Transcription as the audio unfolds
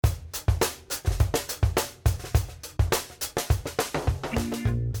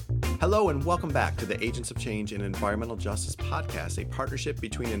Hello and welcome back to the Agents of Change in Environmental Justice podcast, a partnership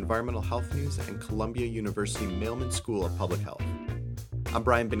between Environmental Health News and Columbia University Mailman School of Public Health. I'm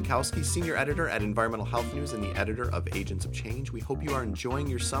Brian Binkowski, Senior Editor at Environmental Health News and the editor of Agents of Change. We hope you are enjoying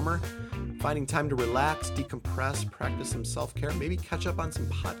your summer, finding time to relax, decompress, practice some self-care, maybe catch up on some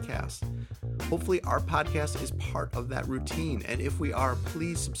podcasts. Hopefully our podcast is part of that routine, and if we are,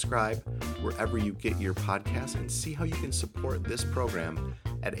 please subscribe wherever you get your podcasts and see how you can support this program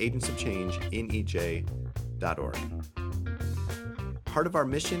at agentsofchange.nej.org. Part of our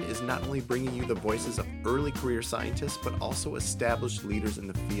mission is not only bringing you the voices of early career scientists, but also established leaders in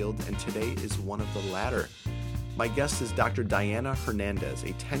the field, and today is one of the latter. My guest is Dr. Diana Hernandez,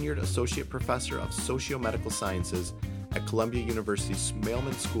 a tenured associate professor of socio-medical sciences at Columbia University's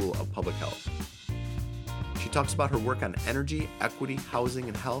Mailman School of Public Health. She talks about her work on energy, equity, housing,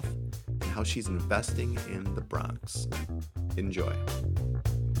 and health, and how she's investing in the Bronx. Enjoy.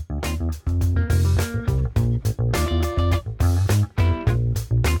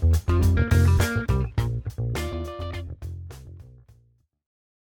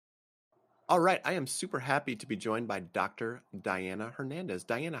 All right, I am super happy to be joined by Dr. Diana Hernandez.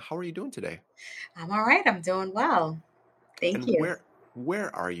 Diana, how are you doing today? I'm all right. I'm doing well. Thank you.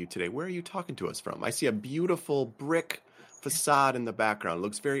 Where are you today? Where are you talking to us from? I see a beautiful brick facade in the background. It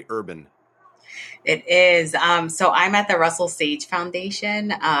looks very urban. It is. So I'm at the Russell Sage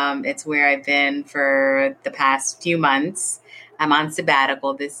Foundation. It's where I've been for the past few months. I'm on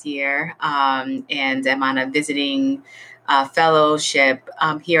sabbatical this year, and I'm on a visiting fellowship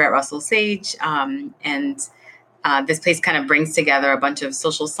here at Russell Sage. And this place kind of brings together a bunch of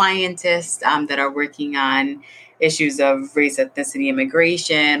social scientists that are working on issues of race, ethnicity,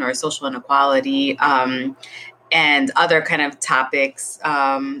 immigration, or social inequality, and other kind of topics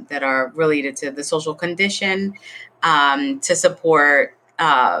that are related to the social condition, to support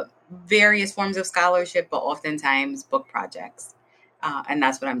various forms of scholarship, but oftentimes book projects. And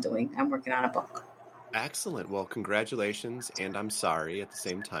that's what I'm doing. I'm working on a book. Excellent. Well, congratulations. And I'm sorry at the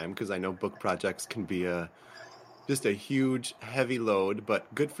same time, because I know book projects can be just a huge, heavy load,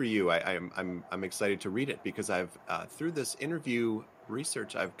 but good for you. I'm excited to read it because I've through this interview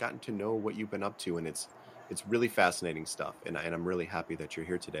research, I've gotten to know what you've been up to, and it's really fascinating stuff. And I'm really happy that you're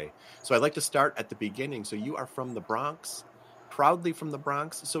here today. So I'd like to start at the beginning. So you are from the Bronx, proudly from the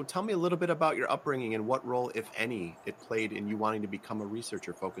Bronx. So tell me a little bit about your upbringing and what role, if any, it played in you wanting to become a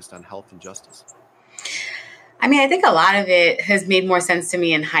researcher focused on health and justice. I mean, I think a lot of it has made more sense to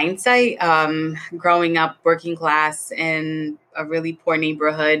me in hindsight. Growing up working class in a really poor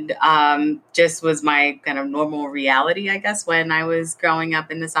neighborhood just was my kind of normal reality, I guess, when I was growing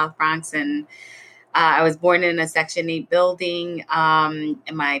up in the South Bronx. And I was born in a Section 8 building, and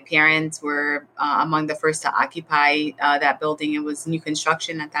my parents were among the first to occupy that building. It was new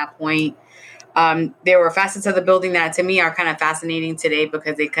construction at that point. There were facets of the building that to me are kind of fascinating today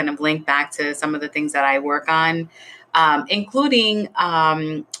because they kind of link back to some of the things that I work on, including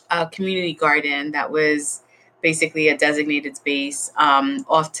a community garden that was basically a designated space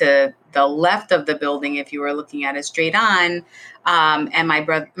off to the left of the building if you were looking at it straight on. And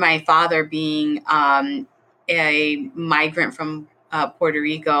my father being a migrant from Puerto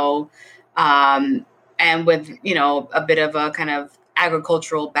Rico, and with, a bit of a kind of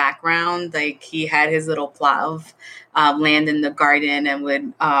agricultural background, like he had his little plot of land in the garden and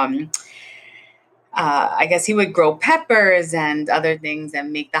would, I guess he would grow peppers and other things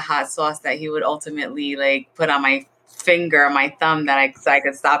and make the hot sauce that he would ultimately put on my finger, my thumb, so I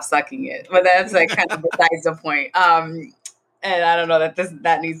could stop sucking it. But that's kind of besides the point. And I don't know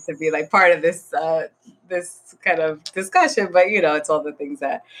that needs to be part of this this kind of discussion, but it's all the things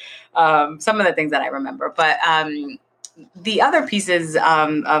that some of the things that I remember. But the other pieces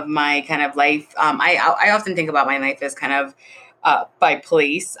of my kind of life, I often think about my life as kind of by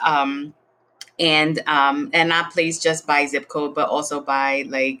place, and not place just by zip code, but also by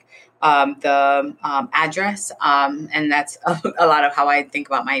the address. And that's a lot of how I think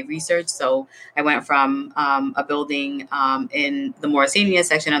about my research. So I went from a building in the Morrisania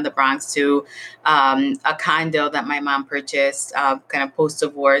section of the Bronx to a condo that my mom purchased kind of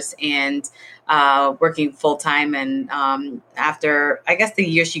post-divorce, and working full-time. And after, I guess, the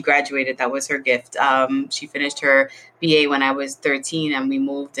year she graduated, that was her gift. She finished her BA when I was 13, and we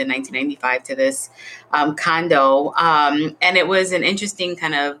moved in 1995 to this condo. And it was an interesting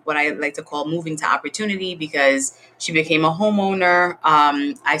kind of what I like to call moving to opportunity, because she became a homeowner.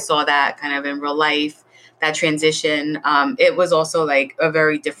 I saw that kind of in real life, that transition. It was also a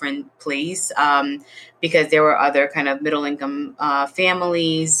very different place because there were other kind of middle income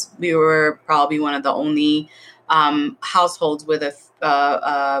families. We were probably one of the only households with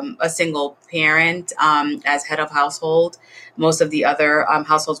a single parent as head of household. Most of the other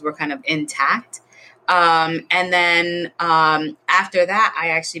households were kind of intact. And then after that, I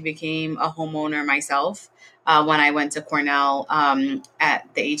actually became a homeowner myself when I went to Cornell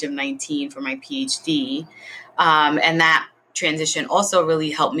at the age of 19 for my PhD. And that transition also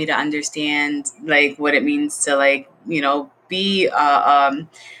really helped me to understand like what it means to like, be a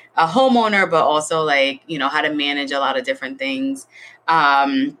homeowner, but also like, how to manage a lot of different things.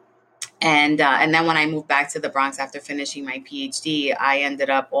 And then when I moved back to the Bronx after finishing my PhD, I ended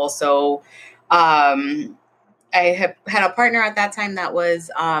up also, I had a partner at that time that was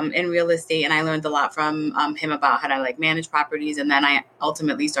in real estate, and I learned a lot from him about how to like manage properties. And then I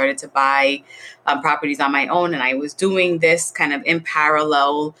ultimately started to buy properties on my own, and I was doing this kind of in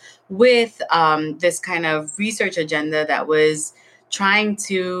parallel with this kind of research agenda that was trying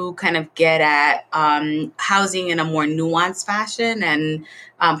to kind of get at housing in a more nuanced fashion and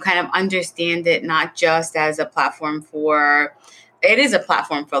kind of understand it not just as a platform for. It is a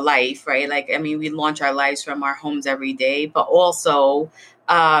platform for life, right? Like, I mean, we launch our lives from our homes every day, but also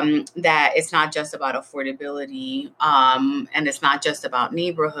that it's not just about affordability and it's not just about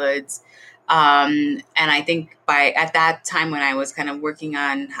neighborhoods. And I think at that time when I was kind of working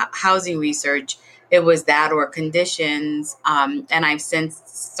on housing research, it was that or conditions. And I've since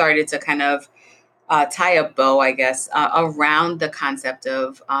started to kind of tie a bow, I guess, around the concept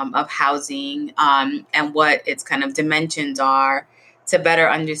of housing and what its kind of dimensions are to better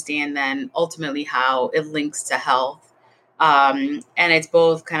understand then ultimately how it links to health. And it's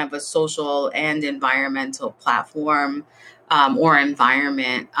both kind of a social and environmental platform or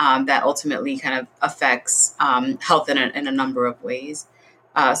environment that ultimately kind of affects health in a number of ways.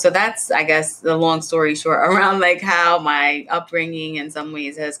 So that's, I guess, the long story short around like how my upbringing in some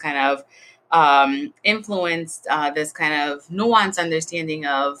ways has kind of influenced this kind of nuanced understanding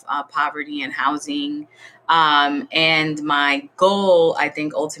of poverty and housing. And my goal, I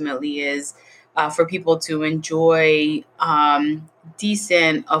think, ultimately is for people to enjoy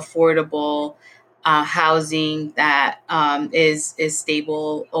decent, affordable housing that is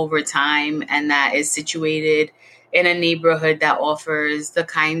stable over time and that is situated in a neighborhood that offers the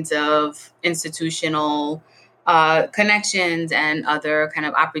kinds of institutional connections and other kind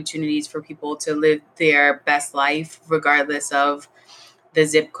of opportunities for people to live their best life, regardless of the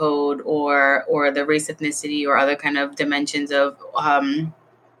zip code or the race, ethnicity, or other kind of dimensions of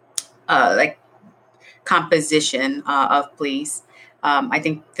like composition of place. I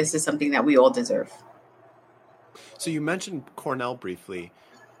think this is something that we all deserve. So you mentioned Cornell briefly.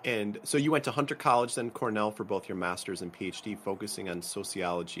 And so you went to Hunter College, then Cornell for both your master's and PhD, focusing on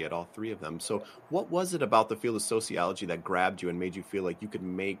sociology at all three of them. So what was it about the field of sociology that grabbed you and made you feel like you could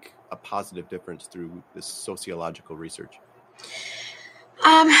make a positive difference through this sociological research?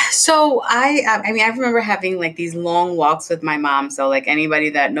 So I mean, I remember having like these long walks with my mom. So like anybody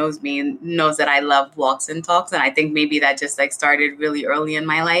that knows me knows that I love walks and talks. And I think maybe that just like started really early in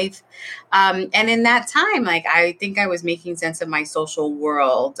my life. And in that time, like, I think I was making sense of my social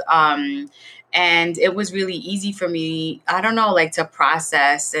world. And it was really easy for me, I don't know, like to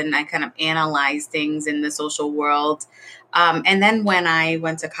process and I kind of analyze things in the social world. And then when I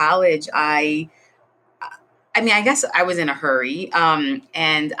went to college, I mean, I guess I was in a hurry,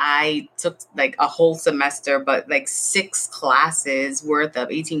 and I took like a whole semester, but like 6 classes worth of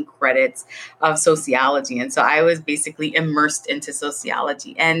 18 credits of sociology. And so I was basically immersed into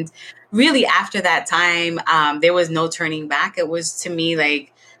sociology. And really after that time, there was no turning back. It was to me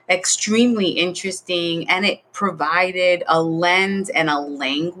like extremely interesting, and it provided a lens and a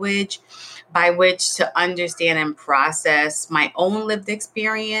language by which to understand and process my own lived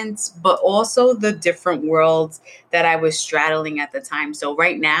experience, but also the different worlds that I was straddling at the time. So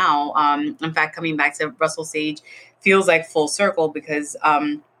right now, in fact, coming back to Russell Sage feels like full circle because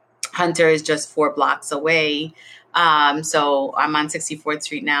Hunter is just 4 blocks away. So I'm on 64th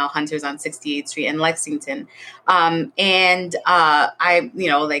Street now. Hunter's on 68th Street in Lexington. And I,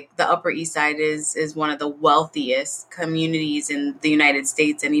 like the Upper East Side is one of the wealthiest communities in the United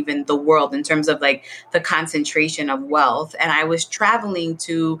States and even the world in terms of like the concentration of wealth. And I was traveling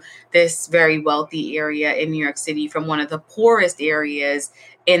to this very wealthy area in New York City from one of the poorest areas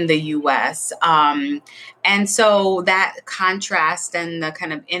in the US. And so that contrast and the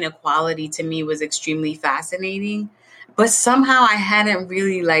kind of inequality to me was extremely fascinating. But somehow I hadn't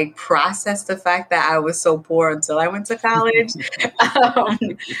really like processed the fact that I was so poor until I went to college,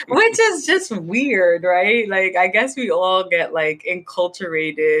 which is just weird, right? Like, I guess we all get like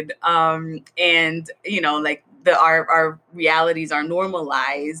enculturated and, like our realities are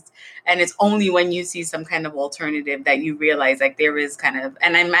normalized, and it's only when you see some kind of alternative that you realize like there is kind of,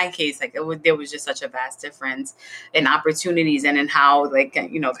 and in my case, like there was just such a vast difference in opportunities and in how, like,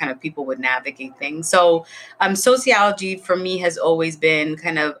 kind of people would navigate things. So sociology for me has always been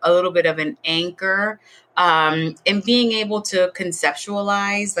kind of a little bit of an anchor and being able to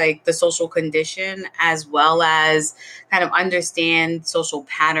conceptualize like the social condition, as well as kind of understand social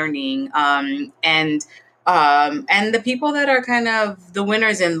patterning, and the people that are kind of the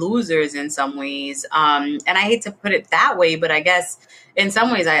winners and losers in some ways. And I hate to put it that way, but I guess in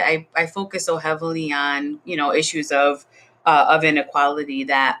some ways I focus so heavily on, issues of inequality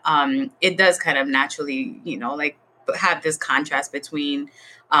that it does kind of naturally, like have this contrast between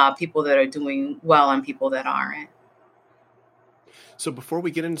people that are doing well and people that aren't. So before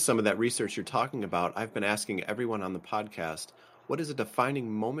we get into some of that research you're talking about, I've been asking everyone on the podcast, what is a defining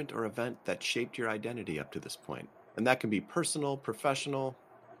moment or event that shaped your identity up to this point? And that can be personal, professional.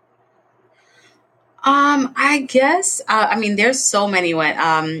 I guess, there's so many.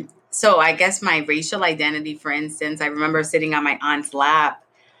 So I guess my racial identity, for instance, I remember sitting on my aunt's lap,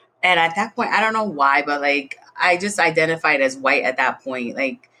 and at that point, I don't know why, but like, I just identified as white at that point.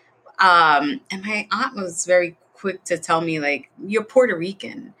 Like, and my aunt was very quick to tell me, like, you're Puerto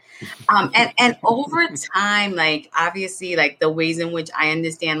Rican. And over time, like, obviously, like the ways in which I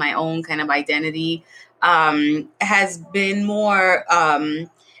understand my own kind of identity, has been more,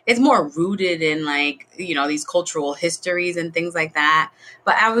 it's more rooted in like, these cultural histories and things like that.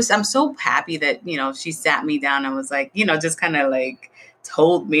 But I'm so happy that, she sat me down and was like, just kind of like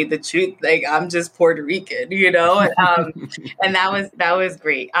told me the truth. Like, I'm just Puerto Rican, and that was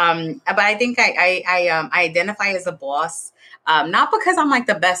great. But I think I identify as a boss, not because I'm like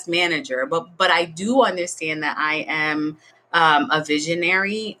the best manager, but I do understand that I am a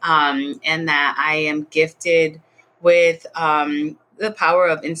visionary, and that I am gifted with the power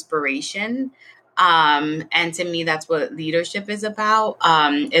of inspiration. And to me, that's what leadership is about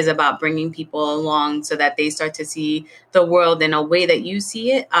bringing people along so that they start to see the world in a way that you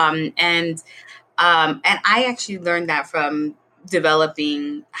see it. And I actually learned that from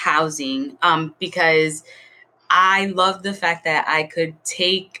developing housing, because I love the fact that I could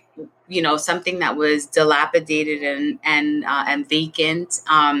take, something that was dilapidated and vacant,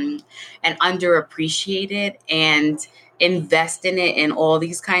 and underappreciated, and invest in it in all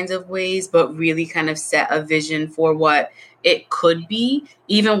these kinds of ways, but really kind of set a vision for what it could be,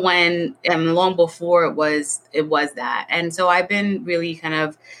 even when, long before it was that. And so I've been really kind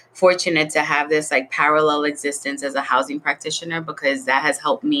of fortunate to have this like parallel existence as a housing practitioner, because that has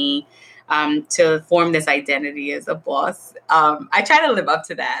helped me to form this identity as a boss. I try to live up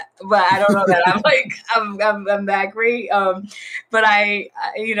to that, but I don't know that I'm like, I'm that great. But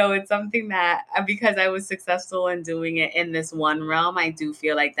it's something that, because I was successful in doing it in this one realm, I do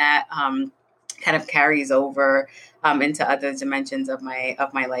feel like that kind of carries over into other dimensions of my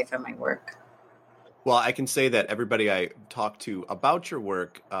life and my work. Well, I can say that everybody I talk to about your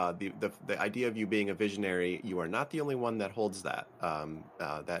work, the idea of you being a visionary, you are not the only one that holds that.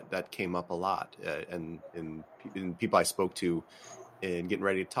 That came up a lot, and in people I spoke to in getting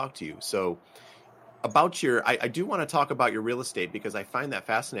ready to talk to you. So about I do want to talk about your real estate, because I find that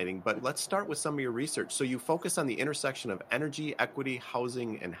fascinating. But let's start with some of your research. So you focus on the intersection of energy, equity,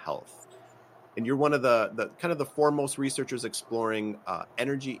 housing, and health. And you're one of the kind of the foremost researchers exploring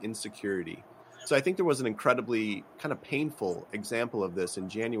energy insecurity. So I think there was an incredibly kind of painful example of this in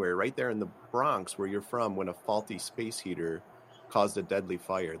January, right there in the Bronx, where you're from, when a faulty space heater caused a deadly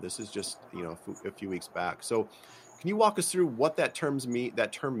fire. This is just, a few weeks back. So can you walk us through what that term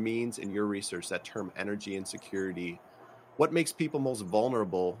means in your research, that term energy insecurity? What makes people most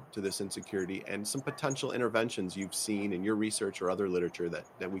vulnerable to this insecurity, and some potential interventions you've seen in your research or other literature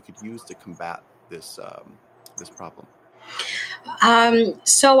that we could use to combat this problem?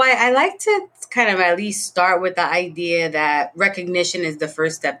 So I like to kind of at least start with the idea that recognition is the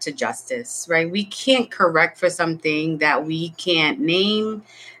first step to justice, right? We can't correct for something that we can't name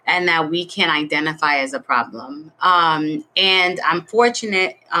and that we can't identify as a problem. And I'm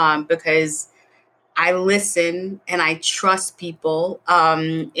fortunate because I listen and I trust people.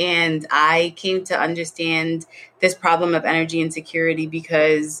 And I came to understand this problem of energy insecurity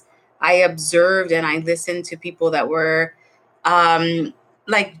because I observed and I listened to people that were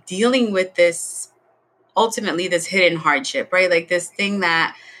like dealing with this, ultimately this hidden hardship, right? Like this thing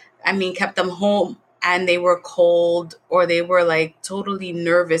that, kept them home, and they were cold, or they were like totally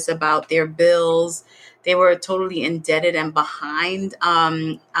nervous about their bills. They were totally indebted and behind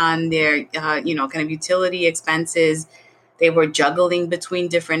on their, kind of utility expenses. They were juggling between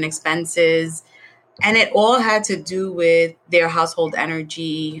different expenses. And it all had to do with their household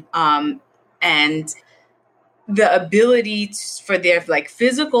energy, and the ability for their like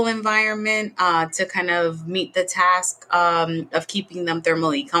physical environment to kind of meet the task of keeping them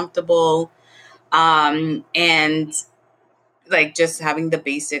thermally comfortable, and like just having the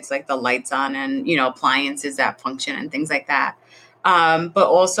basics like the lights on and appliances that function and things like that, but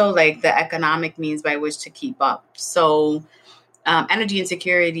also like the economic means by which to keep up. So energy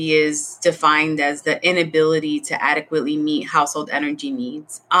insecurity is defined as the inability to adequately meet household energy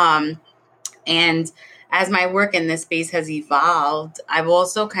needs. And as my work in this space has evolved, I've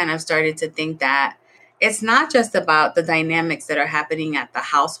also kind of started to think that it's not just about the dynamics that are happening at the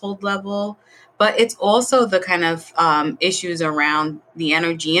household level, but it's also the kind of issues around the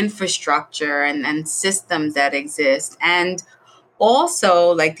energy infrastructure and systems that exist. And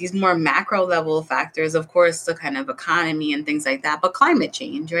also like these more macro level factors, of course, the kind of economy and things like that, but climate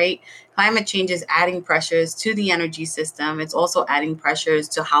change, right? Climate change is adding pressures to the energy system. It's also adding pressures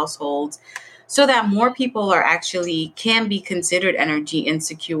to households so that more people are actually can be considered energy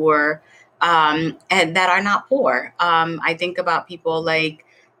insecure, and that are not poor. I think about people like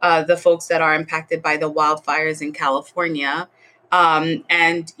the folks that are impacted by the wildfires in California.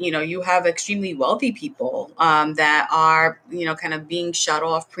 And you have extremely wealthy people that are kind of being shut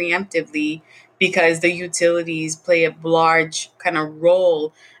off preemptively because the utilities play a large kind of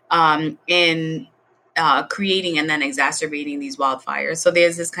role in creating and then exacerbating these wildfires. So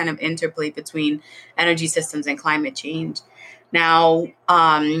there's this kind of interplay between energy systems and climate change. Now,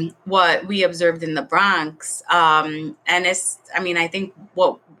 what we observed in the Bronx, and I think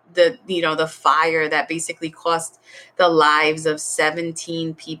what the fire that basically cost the lives of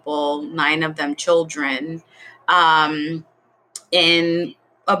 17 people, 9 of them children, in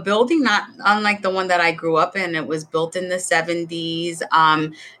a building not unlike the one that I grew up in. It was built in the 70s.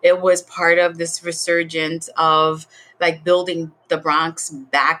 It was part of this resurgence of like building the Bronx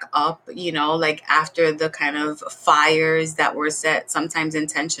back up, like after the kind of fires that were set, sometimes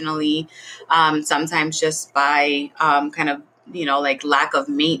intentionally, sometimes just by kind of, like lack of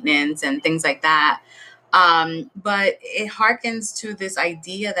maintenance and things like that. But it harkens to this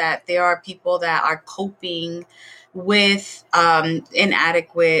idea that there are people that are coping with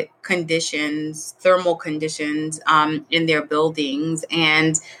inadequate conditions, thermal conditions in their buildings,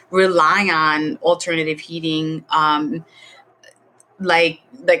 and rely on alternative heating, like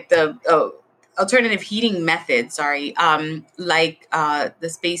the alternative heating methods. Sorry, like the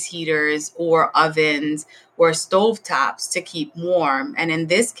space heaters or ovens or stovetops to keep warm. And in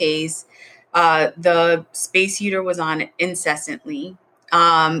this case, the space heater was on incessantly.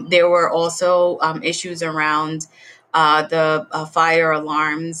 There were also issues around the fire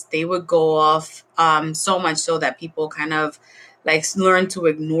alarms. They would go off so much so that people kind of like learned to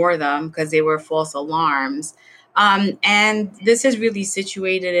ignore them because they were false alarms. And this is really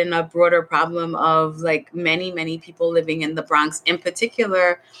situated in a broader problem of like many, many people living in the Bronx, in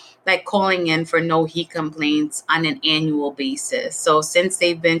particular, like calling in for no heat complaints on an annual basis. So since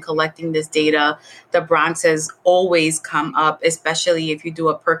they've been collecting this data, the Bronx has always come up, especially if you do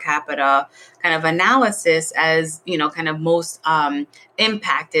a per capita kind of analysis, as kind of most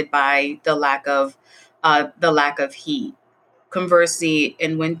impacted by the lack of heat. Conversely,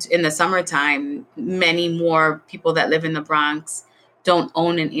 in the summertime, many more people that live in the Bronx don't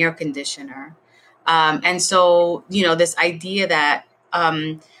own an air conditioner, and so this idea that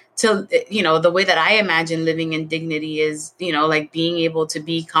the way that I imagine living in dignity is like being able to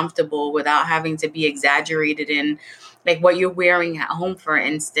be comfortable without having to be exaggerated in like what you're wearing at home, for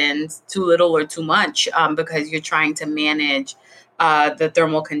instance, too little or too much, because you're trying to manage the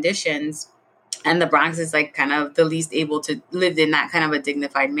thermal conditions. And the Bronx is like kind of the least able to live in that kind of a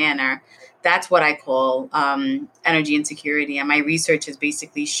dignified manner. That's what I call energy insecurity. And my research has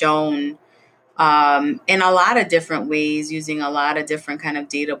basically shown in a lot of different ways, using a lot of different kind of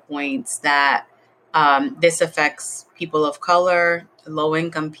data points, that this affects people of color, low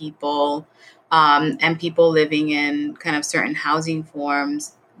income people, and people living in kind of certain housing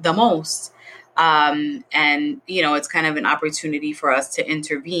forms the most. And it's kind of an opportunity for us to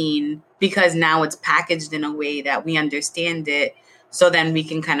intervene because now it's packaged in a way that we understand it. So then we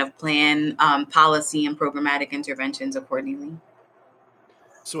can kind of plan policy and programmatic interventions accordingly.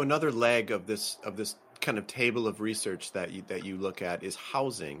 So another leg of this kind of table of research that you look at is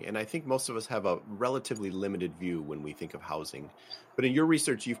housing, and I think most of us have a relatively limited view when we think of housing. But in your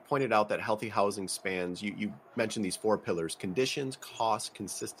research, you've pointed out that healthy housing spans. You mentioned these 4 pillars: conditions, cost,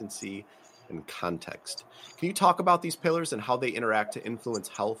 consistency, and context. Can you talk about these pillars and how they interact to influence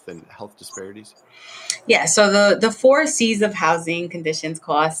health and health disparities? Yeah, so the four C's of housing: conditions,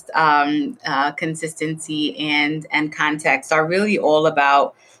 cost, consistency, and context, are really all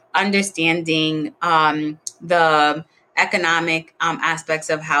about understanding the economic aspects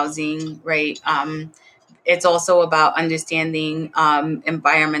of housing, right? It's also about understanding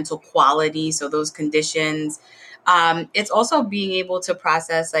environmental quality, so those conditions. It's also being able to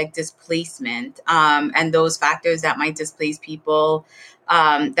process like displacement and those factors that might displace people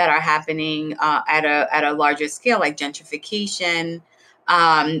that are happening at a larger scale, like gentrification,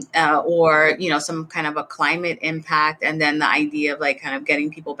 or some kind of a climate impact, and then the idea of like kind of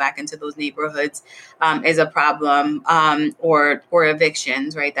getting people back into those neighborhoods is a problem, or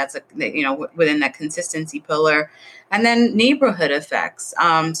evictions, right? That's within that consistency pillar, and then neighborhood effects.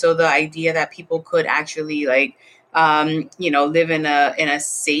 So the idea that people could actually like live in a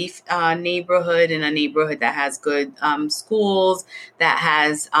safe neighborhood, in a neighborhood that has good schools, that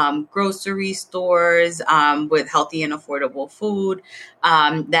has grocery stores with healthy and affordable food,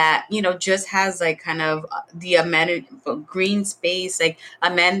 that just has like kind of the amenity, green space, like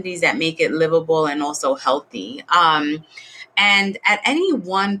amenities that make it livable and also healthy. And at any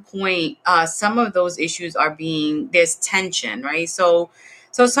one point, some of those issues there's tension, right? So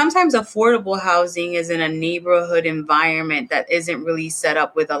sometimes affordable housing is in a neighborhood environment that isn't really set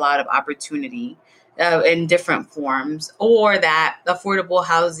up with a lot of opportunity in different forms, or that affordable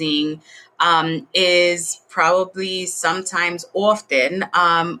housing is probably sometimes often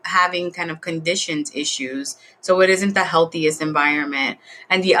having kind of conditions issues. So it isn't the healthiest environment.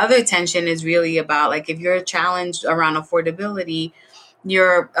 And the other tension is really about like if you're challenged around affordability,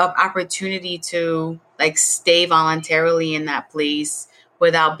 your opportunity to like stay voluntarily in that place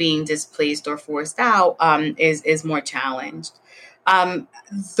without being displaced or forced out is more challenged.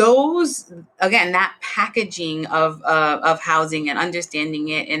 Those again, that packaging of housing and understanding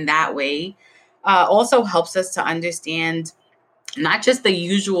it in that way also helps us to understand not just the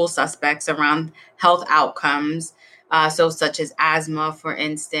usual suspects around health outcomes, so such as asthma, for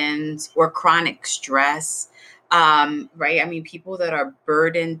instance, or chronic stress. Right. I mean, people that are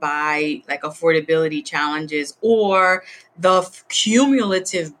burdened by like affordability challenges, or the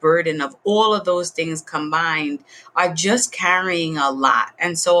cumulative burden of all of those things combined, are just carrying a lot.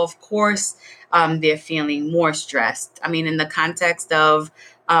 And so, of course, they're feeling more stressed. I mean, in the context of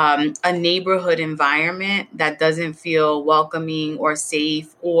a neighborhood environment that doesn't feel welcoming or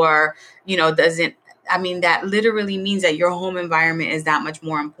safe, or, doesn't, I mean, that literally means that your home environment is that much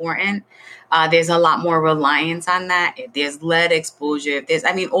more important. There's a lot more reliance on that. If there's lead exposure,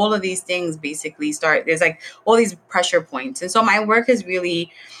 all of these things basically there's like all these pressure points. And so my work has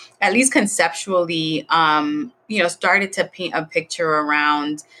really, at least conceptually, started to paint a picture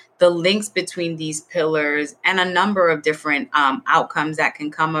around the links between these pillars and a number of different outcomes that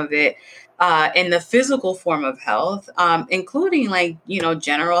can come of it in the physical form of health, including like,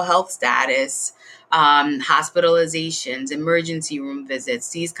 general health status, hospitalizations, emergency room visits,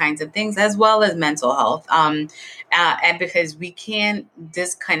 these kinds of things, as well as mental health. And because we can't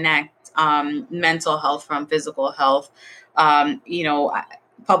disconnect mental health from physical health.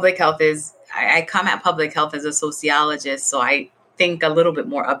 Public health I come at public health as a sociologist, so I think a little bit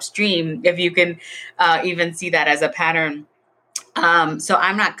more upstream, if you can even see that as a pattern. So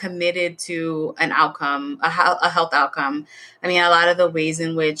I'm not committed to an outcome, a health outcome. I mean, a lot of the ways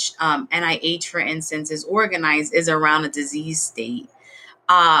in which NIH, for instance, is organized is around a disease state.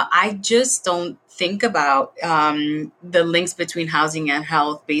 I just don't think about the links between housing and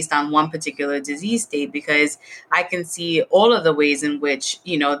health based on one particular disease state, because I can see all of the ways in which,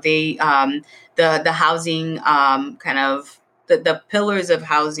 they, the housing kind of the pillars of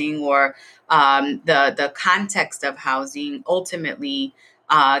housing, or the context of housing ultimately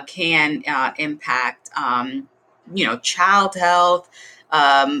can impact, child health,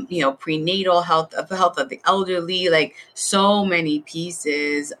 prenatal health, the health of the elderly. Like so many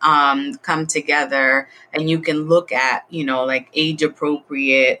pieces come together, and you can look at, like age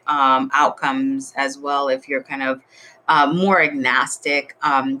appropriate outcomes as well, if you're kind of more agnostic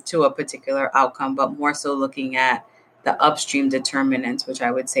to a particular outcome, but more so looking at the upstream determinants, which I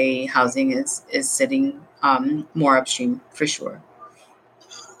would say housing is sitting more upstream for sure.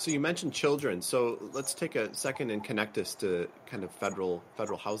 So you mentioned children. So let's take a second and connect this to kind of federal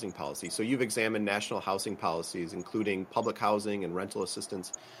housing policy. So you've examined national housing policies, including public housing and rental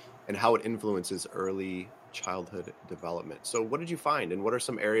assistance, and how it influences early childhood development. So what did you find, and what are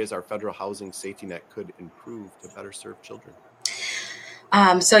some areas our federal housing safety net could improve to better serve children?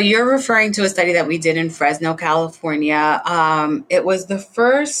 So you're referring to a study that we did in Fresno, California. It was the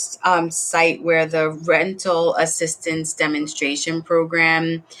first site where the rental assistance demonstration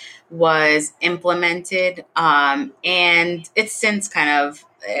program was implemented, and it's since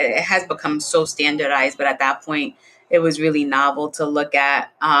it has become so standardized. But at that point, it was really novel to look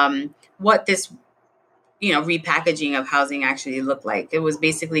at what this repackaging of housing actually looked like. It was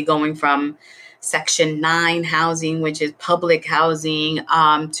basically going from Section 9 housing, which is public housing,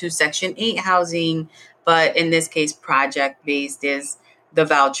 to Section 8 housing. But in this case, project based is the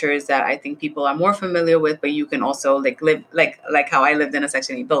vouchers that I think people are more familiar with. But you can also live like how I lived in a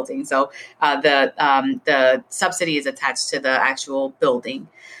Section 8 building. So the subsidy is attached to the actual building.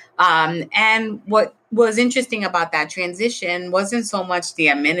 And what was interesting about that transition wasn't so much the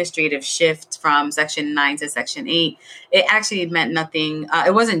administrative shift from Section 9 to Section 8. It actually meant nothing.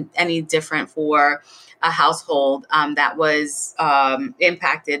 It wasn't any different for a household that was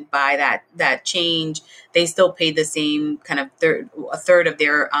impacted by that change. They still paid the same kind of a third of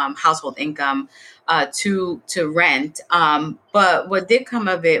their household income to rent. But what did come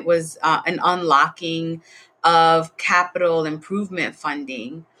of it was an unlocking of capital improvement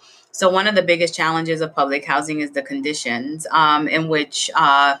funding. So one of the biggest challenges of public housing is the conditions in which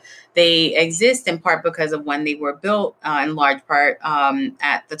they exist, in part because of when they were built, in large part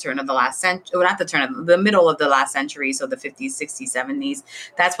at the turn of the last century, well, not the turn of the middle of the last century, so the 50s, 60s, 70s.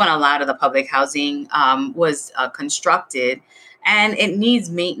 That's when a lot of the public housing was constructed. And it needs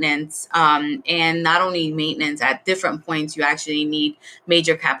maintenance, and not only maintenance at different points, you actually need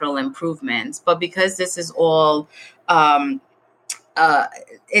major capital improvements. But because this is all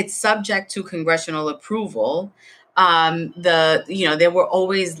it's subject to congressional approval. There were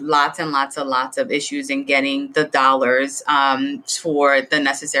always lots of issues in getting the dollars for the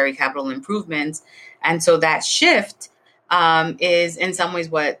necessary capital improvements, and so that shift is in some ways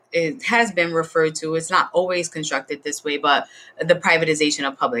what it has been referred to. It's not always constructed this way, but the privatization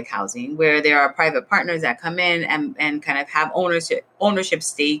of public housing, where there are private partners that come in and kind of have ownership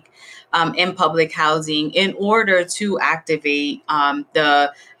stake in public housing in order to activate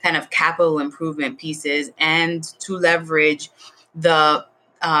the kind of capital improvement pieces and to leverage the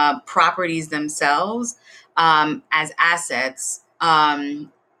properties themselves as assets.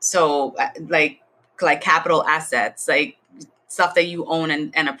 So like capital assets, like stuff that you own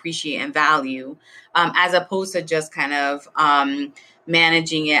and appreciate and value, as opposed to just kind of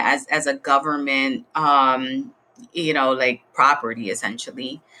managing it as a government, like property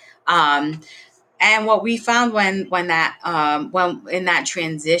essentially. And what we found when in that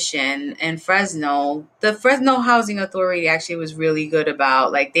transition in Fresno, the Fresno Housing Authority actually was really good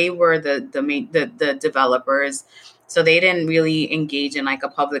about, like, they were the developers. So they didn't really engage in like a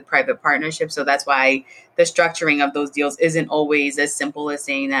public-private partnership. So that's why the structuring of those deals isn't always as simple as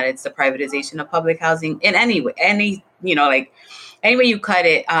saying that it's the privatization of public housing in any way, any way you cut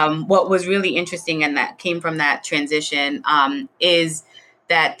it. What was really interesting and that came from that transition is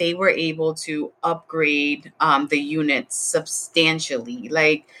that they were able to upgrade the units substantially.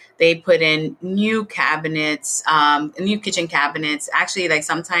 Like, they put in new cabinets, new kitchen cabinets, actually, like,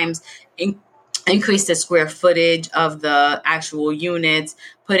 sometimes increase the square footage of the actual units,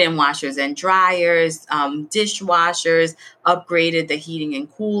 put in washers and dryers, dishwashers, upgraded the heating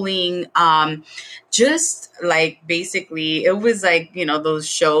and cooling. Just like, basically, it was like, those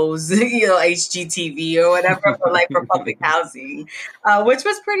shows, HGTV or whatever, for public housing, which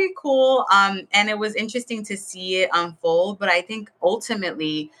was pretty cool. And it was interesting to see it unfold. But I think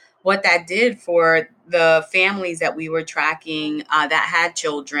ultimately what that did for the families that we were tracking that had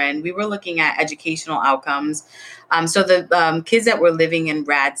children, we were looking at educational outcomes. So the kids that were living in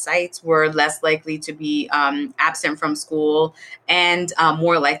RAD sites were less likely to be absent from school and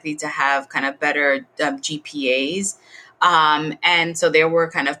more likely to have kind of better GPAs. And so there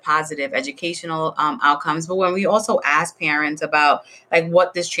were kind of positive educational outcomes. But when we also asked parents about like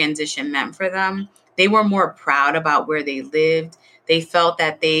what this transition meant for them, they were more proud about where they lived. They felt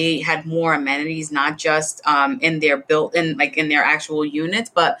that they had more amenities, not just in their in their actual units,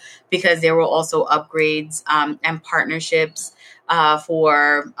 but because there were also upgrades and partnerships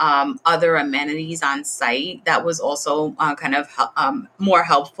for other amenities on site that was also kind of more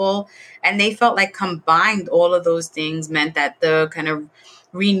helpful. And they felt like combined all of those things meant that the kind of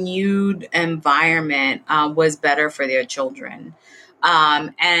renewed environment was better for their children.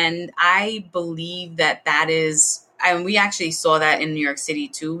 And I believe that is, and we actually saw that in New York City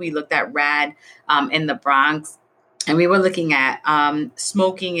too. We looked at RAD in the Bronx, and we were looking at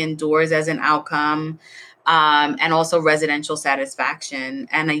smoking indoors as an outcome. and also residential satisfaction.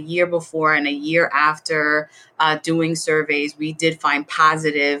 And a year before and a year after doing surveys, we did find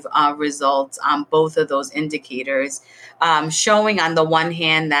positive results on both of those indicators, showing on the one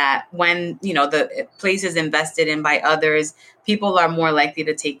hand that when, the place is invested in by others, people are more likely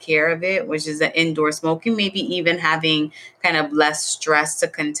to take care of it, which is the indoor smoking, maybe even having kind of less stress to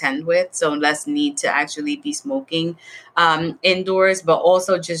contend with, so less need to actually be smoking indoors, but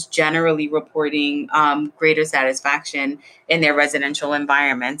also just generally reporting greater satisfaction in their residential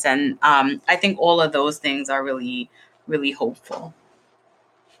environments. And I think all of those things are really, really hopeful.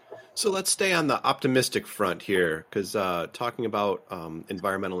 So let's stay on the optimistic front here, because talking about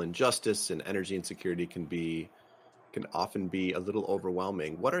environmental injustice and energy insecurity can often be a little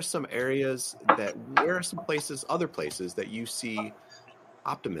overwhelming. What are some areas where are some other places that you see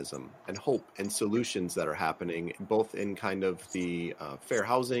optimism and hope and solutions that are happening, both in kind of the fair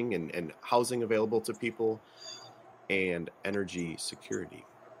housing and housing available to people and energy security?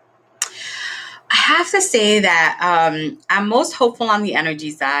 I have to say that I'm most hopeful on the energy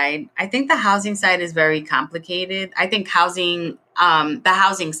side. I think the housing side is very complicated. I think the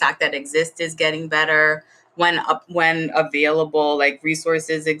housing stock that exists is getting better when available, like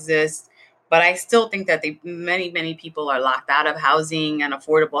resources exist. But I still think that many people are locked out of housing and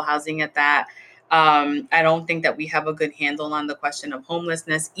affordable housing at that. I don't think that we have a good handle on the question of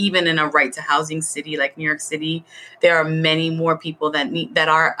homelessness, even in a right to housing city like New York City. There are many more people that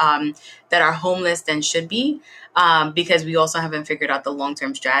are homeless than should be, because we also haven't figured out the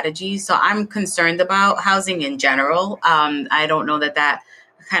long-term strategy. So I'm concerned about housing in general. I don't know that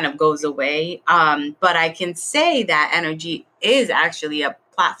kind of goes away, but I can say that energy is actually a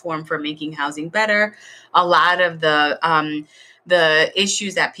platform for making housing better. A lot of the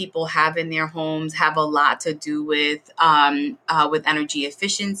issues that people have in their homes have a lot to do with energy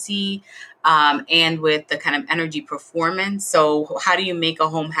efficiency, and with the kind of energy performance. So how do you make a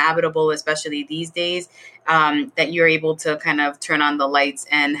home habitable, especially these days, that you're able to kind of turn on the lights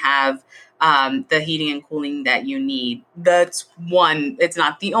and have the heating and cooling that you need? That's one. It's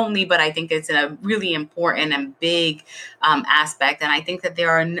not the only, but I think it's a really important and big aspect. And I think that there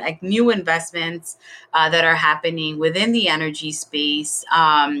are like new investments that are happening within the energy space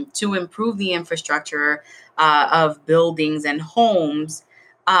to improve the infrastructure of buildings and homes.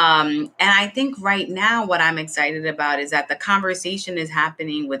 And I think right now what I'm excited about is that the conversation is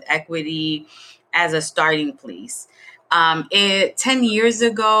happening with equity as a starting place. 10 years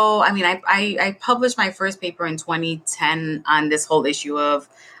ago, I mean, I published my first paper in 2010 on this whole issue of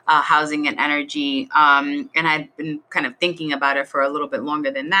housing and energy. And I'd been kind of thinking about it for a little bit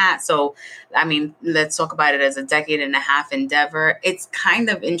longer than that. So, I mean, let's talk about it as a decade and a half endeavor. It's kind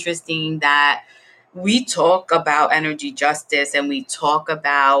of interesting that we talk about energy justice and we talk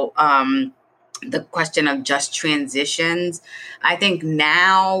about the question of just transitions, I think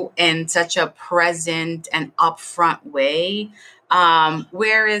now in such a present and upfront way.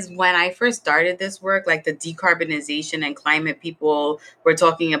 Whereas when I first started this work, like the decarbonization and climate people were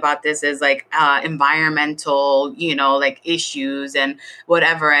talking about this as like environmental, like issues and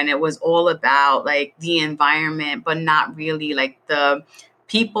whatever. And it was all about like the environment, but not really like the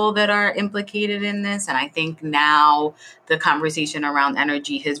people that are implicated in this. And I think now the conversation around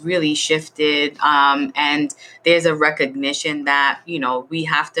energy has really shifted. And there's a recognition that, we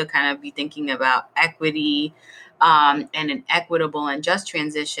have to kind of be thinking about equity and an equitable and just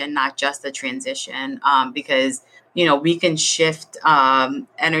transition, not just a transition, because we can shift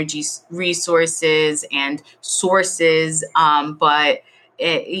energy resources and sources, but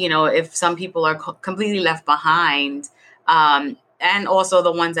if some people are completely left behind, and also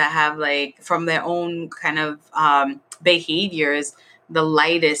the ones that have like from their own kind of behaviors, the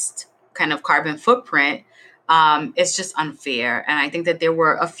lightest kind of carbon footprint, it's just unfair. And I think that there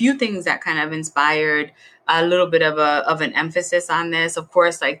were a few things that kind of inspired a little bit of an emphasis on this. Of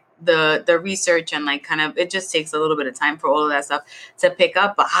course, like the research and like kind of, it just takes a little bit of time for all of that stuff to pick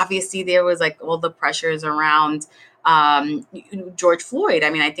up. But obviously there was like all the pressures around George Floyd. I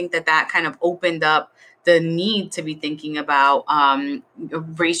mean, I think that kind of opened up the need to be thinking about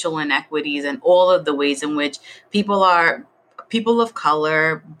racial inequities and all of the ways in which people of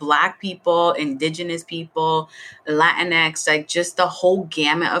color, Black people, Indigenous people, Latinx, like just the whole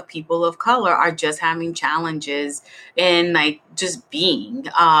gamut of people of color are just having challenges in like just being.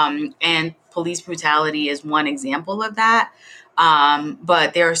 And police brutality is one example of that.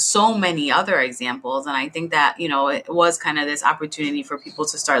 But there are so many other examples. And I think that, it was kind of this opportunity for people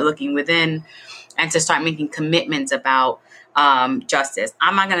to start looking within and to start making commitments about justice.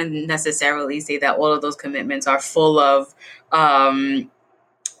 I'm not going to necessarily say that all of those commitments are full of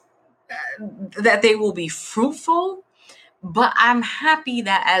that they will be fruitful, but I'm happy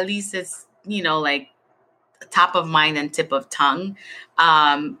that at least it's, like top of mind and tip of tongue,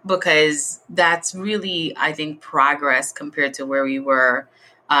 because that's really, I think, progress compared to where we were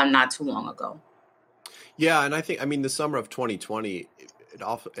not too long ago. Yeah, and I mean, the summer of 2020, it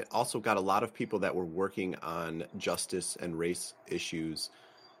also got a lot of people that were working on justice and race issues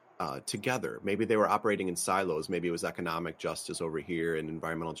together. Maybe they were operating in silos. Maybe it was economic justice over here and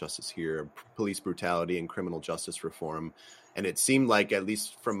environmental justice here, police brutality and criminal justice reform. And it seemed like, at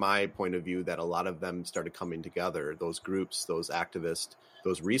least from my point of view, that a lot of them started coming together, those groups, those activists,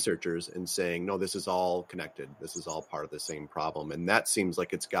 those researchers, and saying, no, this is all connected. This is all part of the same problem. And that seems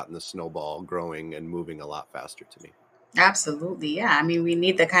like it's gotten the snowball growing and moving a lot faster to me. Absolutely. Yeah. I mean, we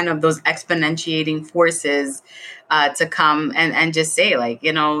need the kind of those exponentiating forces to come and just say, like,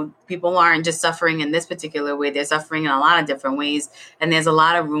 people aren't just suffering in this particular way. They're suffering in a lot of different ways. And there's a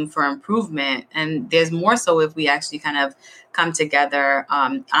lot of room for improvement. And there's more so if we actually kind of come together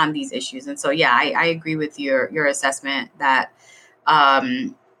on these issues. And so, yeah, I agree with your assessment that,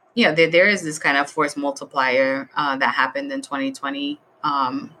 there is this kind of force multiplier that happened in 2020.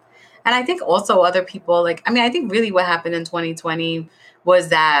 And I think also other people, I think really what happened in 2020 was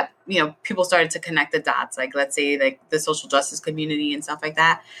that, people started to connect the dots, like, let's say, like the social justice community and stuff like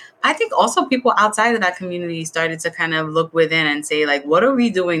that. I think also people outside of that community started to kind of look within and say, like, what are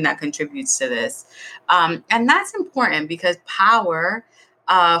we doing that contributes to this? And that's important because power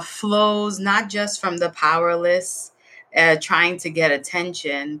flows not just from the powerless trying to get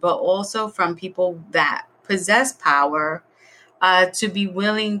attention, but also from people that possess power to be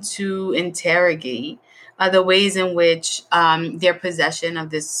willing to interrogate the ways in which their possession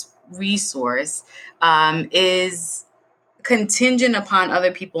of this resource is contingent upon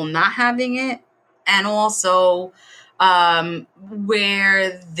other people not having it, and also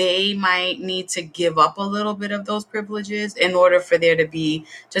where they might need to give up a little bit of those privileges in order for there to be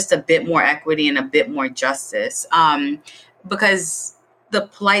just a bit more equity and a bit more justice. Because the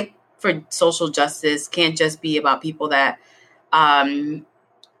plight for social justice can't just be about people that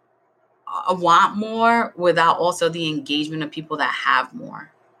want more without also the engagement of people that have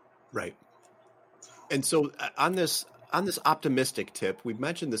more. Right. And so on this optimistic tip, we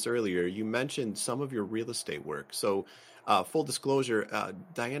mentioned this earlier, you mentioned some of your real estate work. So full disclosure,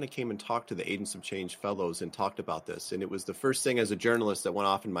 Diana came and talked to the Agents of Change Fellows and talked about this. And it was the first thing as a journalist that went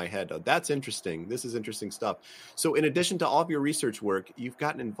off in my head. Oh, that's interesting. This is interesting stuff. So in addition to all of your research work, you've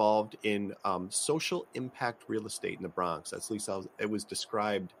gotten involved in social impact real estate in the Bronx. At least it was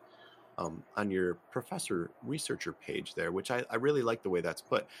described on your professor researcher page there, which I really like the way that's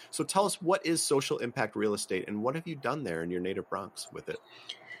put. So tell us, what is social impact real estate and what have you done there in your native Bronx with it?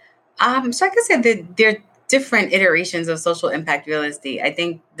 So like I said, there are different iterations of social impact real estate. I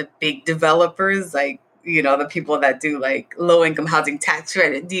think the big developers, like, the people that do like low income housing tax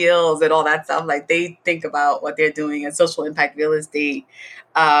credit deals and all that stuff, like they think about what they're doing as social impact real estate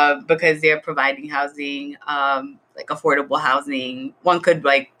because they're providing housing, like affordable housing. One could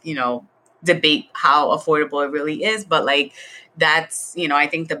debate how affordable it really is, but like that's, I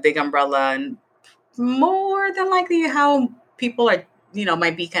think the big umbrella and more than likely how people are,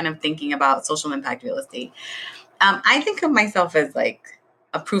 might be kind of thinking about social impact real estate. I think of myself as like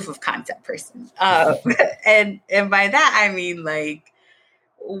a proof of concept person. And by that, I mean, like,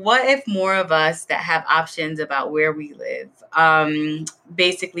 what if more of us that have options about where we live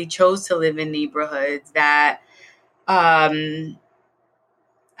basically chose to live in neighborhoods that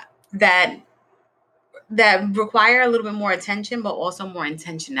require a little bit more attention, but also more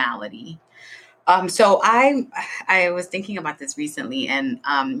intentionality. So I was thinking about this recently, and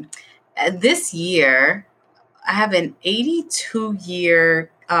this year I have an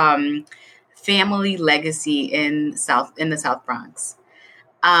 82-year family legacy in the South Bronx.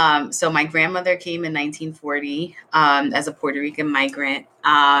 So my grandmother came in 1940 as a Puerto Rican migrant,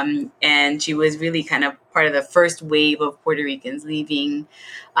 and she was really kind of part of the first wave of Puerto Ricans leaving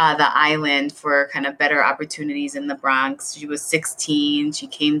the island for kind of better opportunities in the Bronx. She was 16. She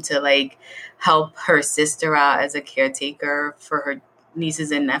came to help her sister out as a caretaker for her nieces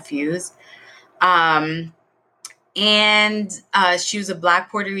and nephews. And she was a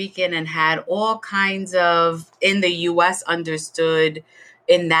Black Puerto Rican and had all kinds of, in the U.S., understood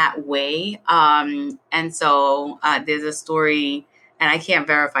in that way. And so there's a story, and I can't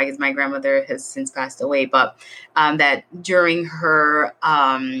verify because my grandmother has since passed away, but that during her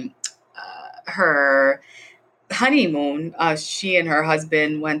honeymoon, she and her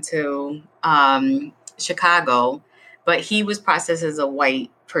husband went to Chicago, but he was processed as a white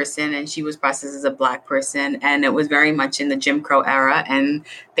person, and she was processed as a Black person, and it was very much in the Jim Crow era, and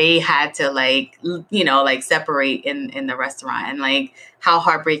they had to like, you know, like separate in the restaurant, and like how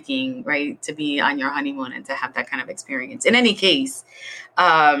heartbreaking, right, to be on your honeymoon and to have that kind of experience. In any case,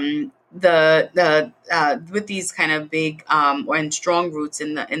 with these kind of big and strong roots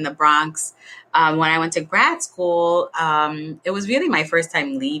in the Bronx. When I went to grad school, it was really my first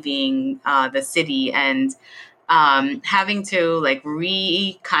time leaving the city and having to like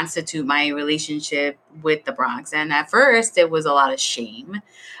reconstitute my relationship with the Bronx. And at first, it was a lot of shame.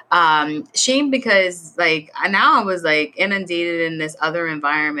 Shame because like now I was like inundated in this other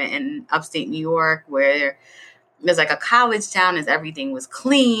environment in upstate New York where there's like a college town as everything was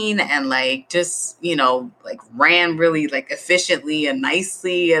clean and like just, you know, like ran really like efficiently and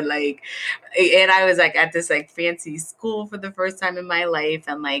nicely. And like, and I was like at this like fancy school for the first time in my life.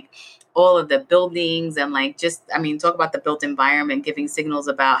 And like all of the buildings and like, just, I mean, talk about the built environment, giving signals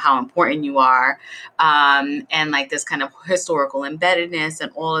about how important you are. And like this kind of historical embeddedness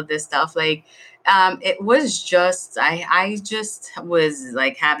and all of this stuff, like, it was just, I just was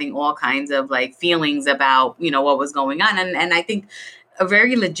like having all kinds of like feelings about, you know, what was going on. And I think a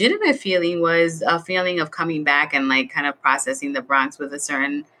very legitimate feeling was a feeling of coming back and like kind of processing the Bronx with a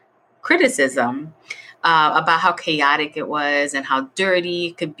certain criticism about how chaotic it was and how dirty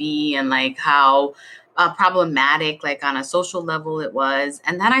it could be and like how problematic, like on a social level it was.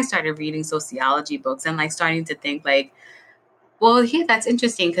 And then I started reading sociology books and like starting to think like, well, yeah, that's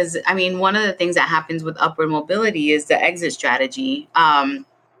interesting because, I mean, one of the things that happens with upward mobility is the exit strategy and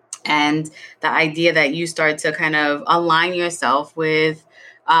the idea that you start to kind of align yourself with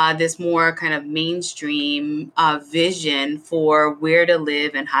this more kind of mainstream vision for where to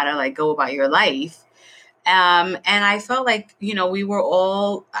live and how to like go about your life. And I felt like, you know, we were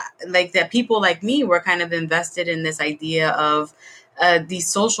all like that people like me were kind of invested in this idea of these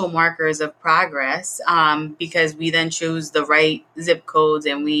social markers of progress because we then chose the right zip codes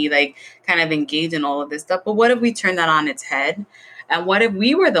and we like kind of engaged in all of this stuff. But what if we turn that on its head? And what if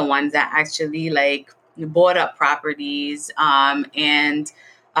we were the ones that actually like bought up properties and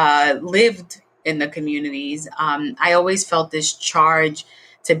lived in the communities? I always felt this charge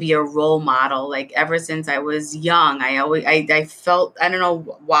to be a role model. Like ever since I was young, I felt, I don't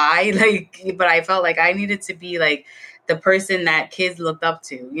know why, like, but I felt like I needed to be like the person that kids looked up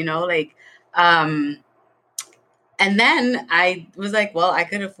to, you know, like, and then I was like, well, I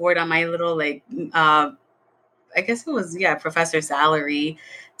could afford on my little, like, I guess it was, professor salary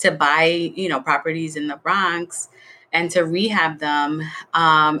to buy, you know, properties in the Bronx and to rehab them.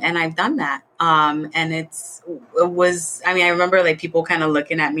 And I've done that. And it was, I mean, I remember like people kind of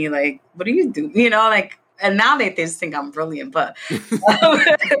looking at me like, what do you do? You know, like, and now they just think I'm brilliant, but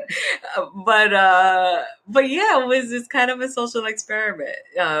but yeah, it was just kind of a social experiment.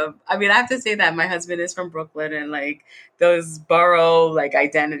 I mean, I have to say that my husband is from Brooklyn, and like those borough like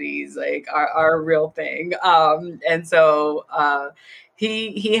identities like are a real thing. And so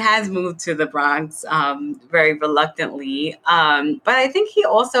he has moved to the Bronx very reluctantly, but I think he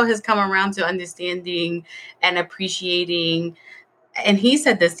also has come around to understanding and appreciating. And he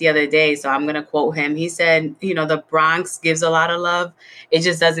said this the other day, so I'm going to quote him. He said, you know, the Bronx gives a lot of love. It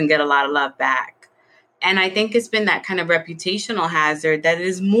just doesn't get a lot of love back. And I think it's been that kind of reputational hazard that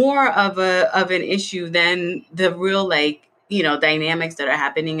is more of an issue than the real, like, you know, dynamics that are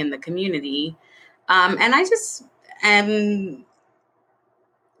happening in the community. And I just am,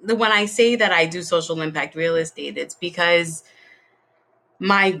 when I say that I do social impact real estate, it's because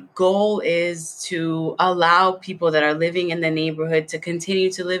my goal is to allow people that are living in the neighborhood to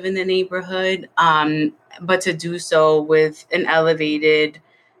continue to live in the neighborhood, but to do so with an elevated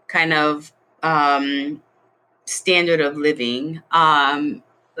kind of standard of living,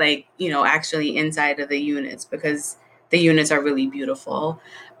 like, you know, actually inside of the units, because the units are really beautiful.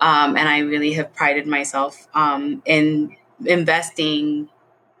 And I really have prided myself in investing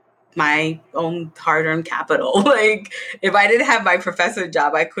my own hard-earned capital. Like if I didn't have my professor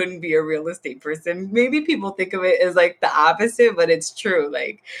job, I couldn't be a real estate person. Maybe people think of it as like the opposite, but it's true.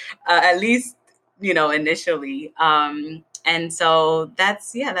 Like at least, you know, initially. And so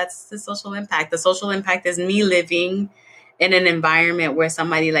that's the social impact. The social impact is me living in an environment where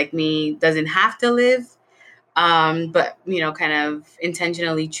somebody like me doesn't have to live, but, you know, kind of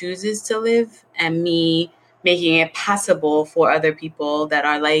intentionally chooses to live, and me making it possible for other people that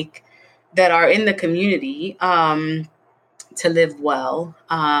are in the community to live well,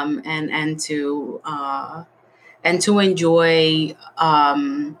 and to enjoy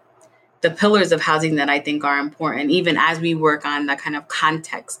the pillars of housing that I think are important, even as we work on the kind of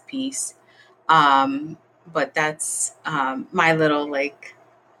context piece. But that's my little like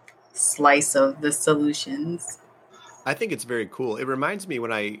slice of the solutions. I think it's very cool. It reminds me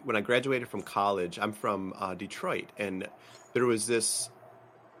when I graduated from college. I'm from Detroit, and there was this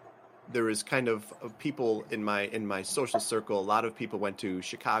there was kind of people in my social circle. A lot of people went to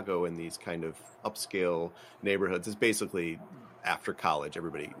Chicago in these kind of upscale neighborhoods. It's basically after college,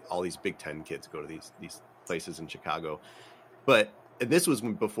 everybody, all these Big Ten kids go to these places in Chicago. But this was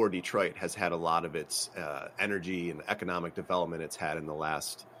before Detroit has had a lot of its energy and economic development it's had in the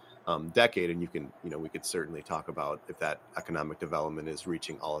last decade. And we could certainly talk about if that economic development is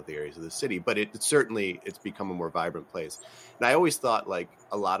reaching all of the areas of the city. But it's become a more vibrant place. And I always thought like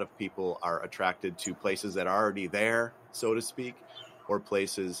a lot of people are attracted to places that are already there, so to speak, or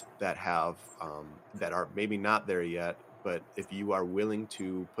places that have that are maybe not there yet. But if you are willing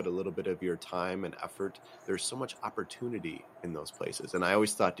to put a little bit of your time and effort, there's so much opportunity in those places. And I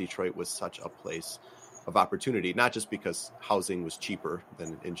always thought Detroit was such a place of opportunity, not just because housing was cheaper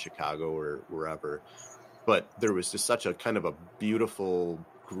than in Chicago or wherever, but there was just such a kind of a beautiful,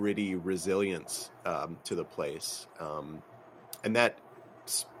 gritty resilience to the place. And that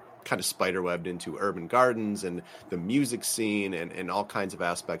kind of spiderwebbed into urban gardens and the music scene and all kinds of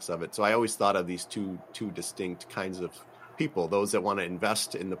aspects of it. So I always thought of these two distinct kinds of people, those that want to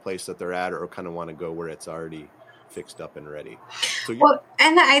invest in the place that they're at or kind of want to go where it's already fixed up and ready. So well,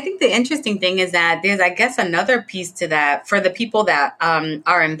 and I think the interesting thing is that there's, I guess, another piece to that for the people that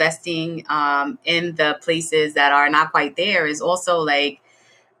are investing in the places that are not quite there is also like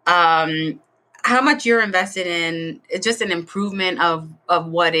how much you're invested in just an improvement of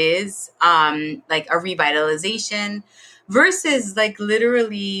what is like a revitalization versus like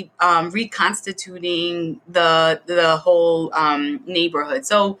literally reconstituting the whole neighborhood.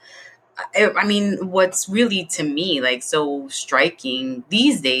 So I mean, what's really to me like so striking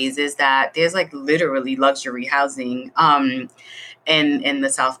these days is that there's like literally luxury housing in the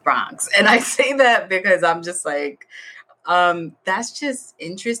South Bronx. And I say that because I'm just like, that's just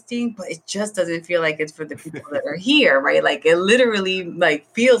interesting, but it just doesn't feel like it's for the people that are here, right? Like it literally like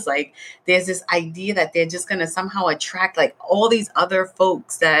feels like there's this idea that they're just gonna somehow attract like all these other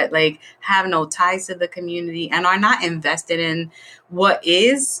folks that like have no ties to the community and are not invested in what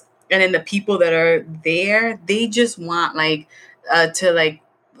is and in the people that are there. They just want like to like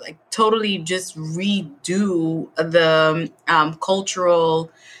totally just redo the cultural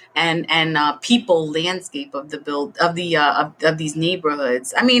and people landscape of the build of the of these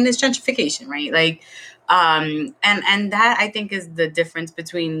neighborhoods. I mean, it's gentrification, right? Like, and that I think is the difference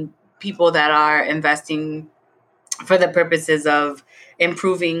between people that are investing for the purposes of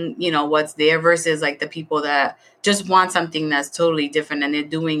improving, you know, what's there versus like the people that just want something that's totally different and they're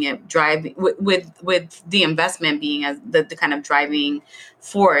doing it driving with the investment being as the kind of driving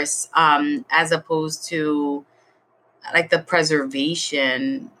force as opposed to like the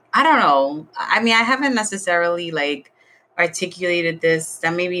preservation. I don't know. I mean, I haven't necessarily like articulated this.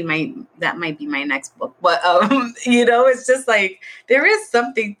 That might be my next book. But you know, it's just like there is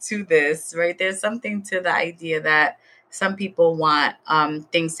something to this, right? There's something to the idea that some people want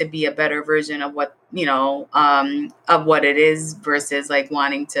things to be a better version of what, you know, of what it is versus like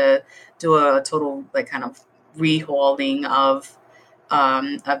wanting to do a total like kind of rehauling of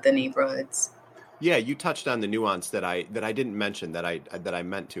the neighborhoods. Yeah, you touched on the nuance that I didn't mention that I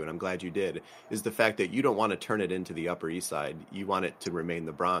meant to, and I'm glad you did, is the fact that you don't want to turn it into the Upper East Side. You want it to remain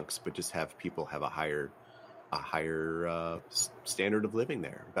the Bronx, but just have people have a higher standard of living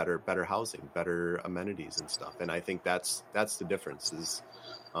there, better housing, better amenities and stuff. And I think that's the difference is,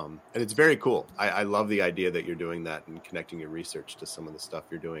 and it's very cool. I love the idea that you're doing that and connecting your research to some of the stuff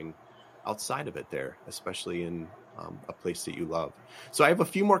you're doing outside of it there, especially in a place that you love. So I have a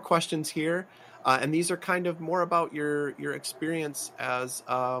few more questions here. And these are kind of more about your experience as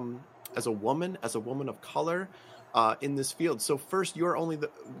a woman of color in this field. So first, you're only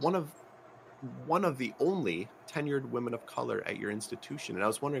one of the only tenured women of color at your institution, and I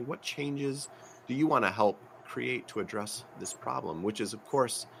was wondering what changes do you want to help create to address this problem, which is of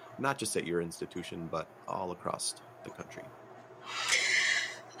course not just at your institution but all across the country.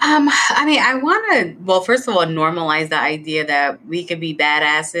 I mean, I want to, well, first of all, normalize the idea that we could be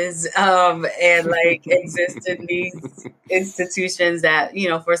badasses and like exist in these institutions that, you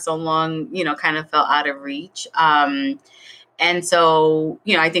know, for so long, you know, kind of felt out of reach. And so,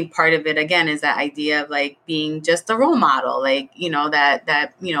 you know, I think part of it, again, is that idea of like being just a role model, like, you know,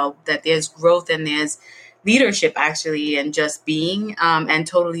 that, you know, that there's growth and there's leadership actually, and just being and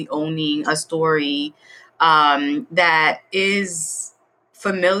totally owning a story that is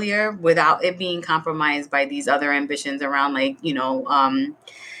familiar without it being compromised by these other ambitions around like, you know,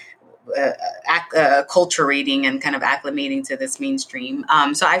 acculturating and kind of acclimating to this mainstream.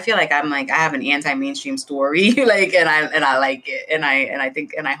 So I feel like I have an anti-mainstream story, like, and I like it, and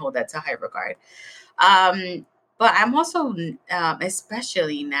I hold that to high regard. But I'm also,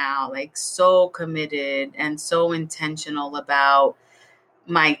 especially now, like so committed and so intentional about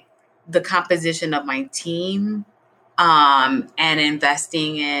the composition of my team, and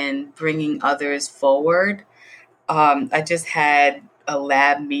investing in bringing others forward. I just had a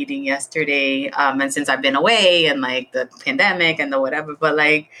lab meeting yesterday, and since I've been away and like the pandemic and the whatever, but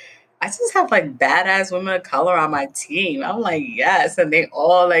like I just have like badass women of color on my team. I'm like, yes, and they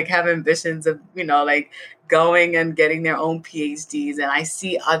all like have ambitions of like going and getting their own PhDs, and I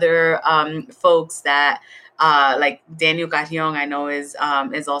see other folks that. Like Daniel Gagnon, I know is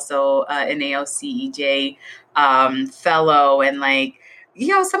also an ALCEJ fellow, and like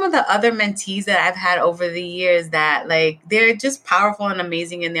some of the other mentees that I've had over the years that like they're just powerful and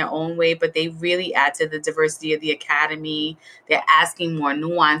amazing in their own way, but they really add to the diversity of the academy. They're asking more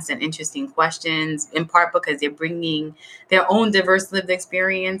nuanced and interesting questions, in part because they're bringing their own diverse lived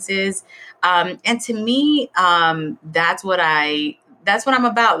experiences. And to me, that's what I'm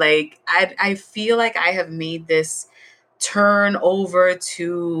about. Like, I feel like I have made this turn over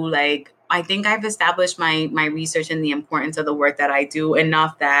to like, I think I've established my research and the importance of the work that I do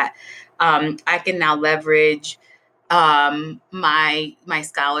enough that I can now leverage my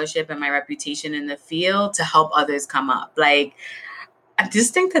scholarship and my reputation in the field to help others come up. Like, I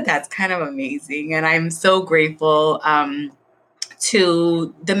just think that that's kind of amazing. And I'm so grateful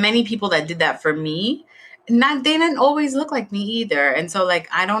to the many people that did that for me. They didn't always look like me either. And so like,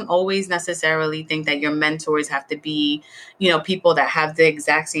 I don't always necessarily think that your mentors have to be, people that have the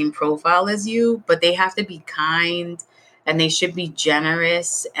exact same profile as you, but they have to be kind, and they should be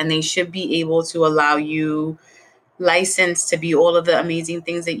generous, and they should be able to allow you license to be all of the amazing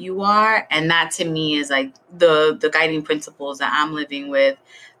things that you are. And that to me is like the guiding principles that I'm living with,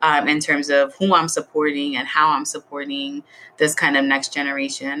 in terms of who I'm supporting and how I'm supporting this kind of next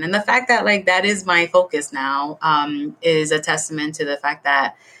generation. And the fact that like that is my focus now, is a testament to the fact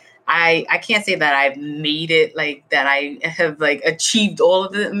that I can't say that I've made it, like that I have like achieved all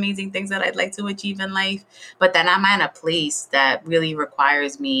of the amazing things that I'd like to achieve in life, but that I'm at a place that really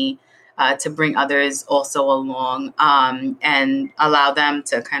requires me to bring others also along, and allow them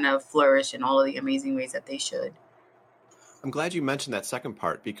to kind of flourish in all of the amazing ways that they should. I'm glad you mentioned that second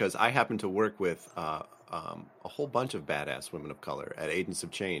part, because I happen to work with a whole bunch of badass women of color at Agents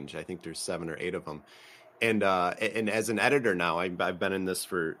of Change. I think there's 7 or 8 of them. And as an editor now, I've been in this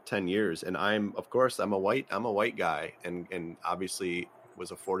for 10 years, and I'm a white guy, and obviously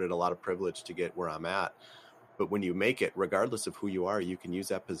was afforded a lot of privilege to get where I'm at. But when you make it, regardless of who you are, you can use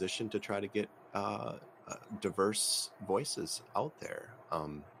that position to try to get diverse voices out there.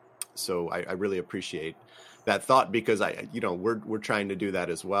 So I really appreciate that thought, because we're trying to do that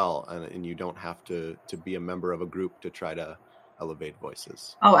as well, and you don't have to be a member of a group to try to elevate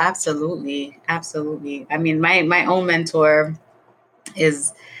voices. Oh, absolutely. Absolutely. I mean, my own mentor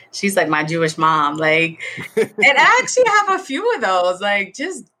she's like my Jewish mom, like, and I actually have a few of those, like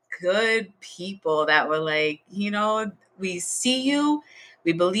just good people that were like, we see you,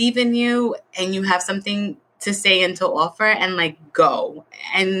 we believe in you, and you have something to say and to offer, and like go.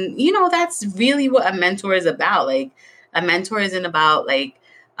 And that's really what a mentor is about. Like, a mentor isn't about like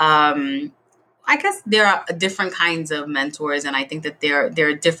I guess there are different kinds of mentors, and I think that there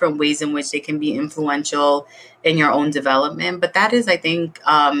are different ways in which they can be influential in your own development. But that is, I think,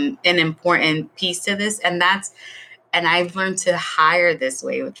 an important piece to this, and I've learned to hire this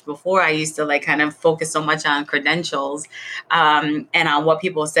way, which before I used to like kind of focus so much on credentials, and on what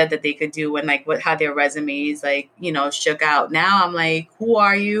people said that they could do, and like how their resumes like shook out. Now I'm like, who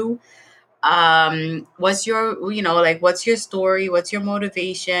are you? What's your what's your story? What's your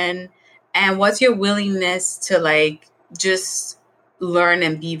motivation? And what's your willingness to like just learn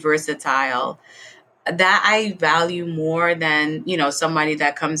and be versatile? That I value more than, somebody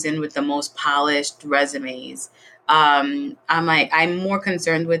that comes in with the most polished resumes. I'm more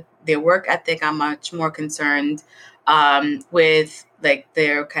concerned with their work ethic. I'm much more concerned with like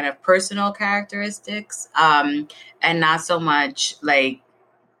their kind of personal characteristics, and not so much like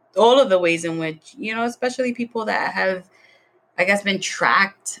all of the ways in which, especially people that have, I guess, been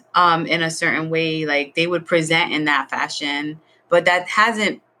tracked in a certain way, like they would present in that fashion, but that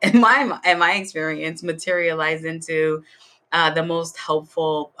hasn't, in my experience, materialized into the most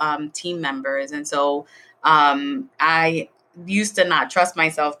helpful team members. And so I used to not trust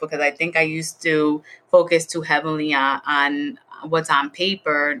myself, because I think I used to focus too heavily on what's on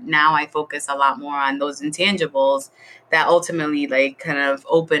paper. Now I focus a lot more on those intangibles that ultimately like kind of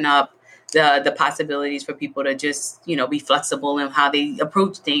open up the possibilities for people to just, be flexible in how they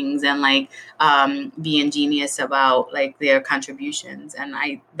approach things, and like be ingenious about like their contributions. And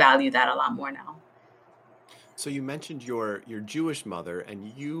I value that a lot more now. So you mentioned your Jewish mother,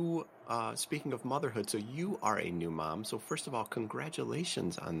 and you speaking of motherhood, so you are a new mom. So first of all,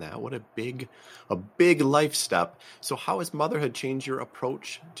 congratulations on that. What a big life step. So how has motherhood changed your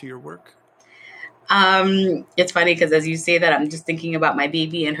approach to your work? It's funny because as you say that, I'm just thinking about my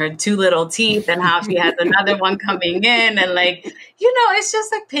baby and her two little teeth and how she has another one coming in. And like, it's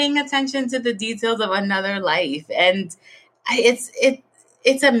just like paying attention to the details of another life. And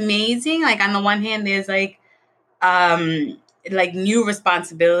it's amazing. Like on the one hand, there's like new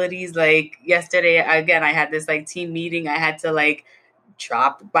responsibilities. Like yesterday, again, I had this like team meeting. I had to like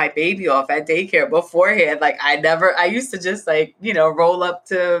drop my baby off at daycare beforehand. Like I used to just like, roll up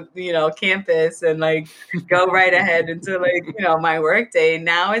to, campus and like go right ahead into like, my work day.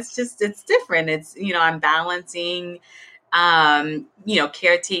 Now it's different. It's, I'm balancing,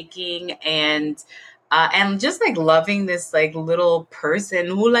 caretaking and just like loving this like little person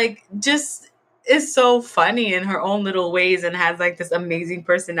who like just is so funny in her own little ways and has like this amazing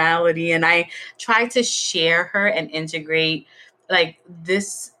personality. And I try to share her and integrate like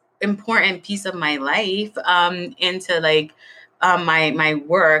this important piece of my life into like my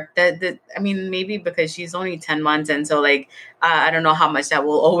work. That I mean, maybe because she's only 10 months, and so like I don't know how much that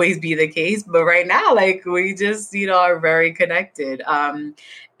will always be the case, but right now like we just are very connected.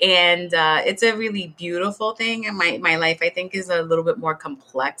 And it's a really beautiful thing. And my life, I think, is a little bit more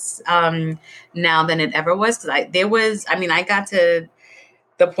complex now than it ever was. Because I got to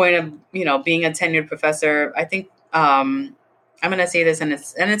the point of, being a tenured professor. I think I'm going to say this, and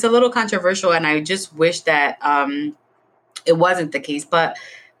it's a little controversial, and I just wish that it wasn't the case. But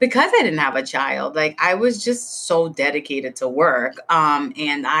because I didn't have a child, like I was just so dedicated to work,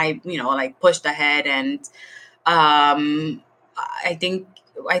 and I, like pushed ahead, and I think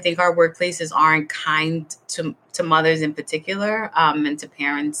our workplaces aren't kind to mothers in particular, and to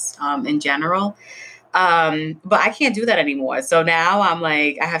parents in general. But I can't do that anymore. So now I'm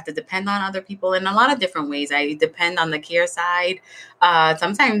like, I have to depend on other people in a lot of different ways. I depend on the care side.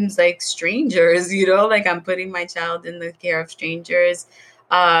 Sometimes like strangers, like I'm putting my child in the care of strangers.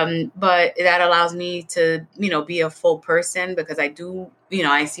 But that allows me to, be a full person, because I do,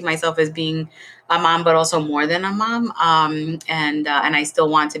 I see myself as being a mom, but also more than a mom. And I still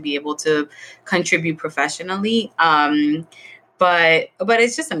want to be able to contribute professionally. But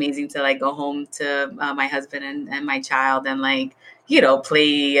it's just amazing to like go home to my husband and my child and like,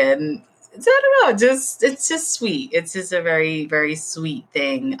 play. And I don't know, it's just sweet. It's just a very, very sweet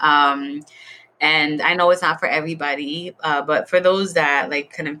thing. And I know it's not for everybody, but for those that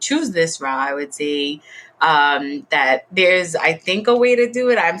like kind of choose this route, I would say that there's, I think, a way to do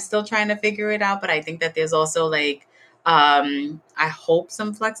it. I'm still trying to figure it out, but I think that there's also like, I hope,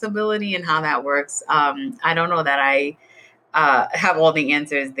 some flexibility in how that works. I don't know that I have all the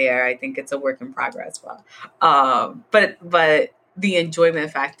answers there. I think it's a work in progress. But the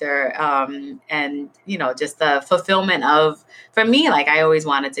enjoyment factor, and just the fulfillment of, for me, like I always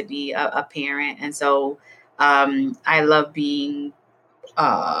wanted to be a parent, and so I love being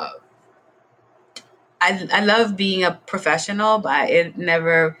I love being a professional, but it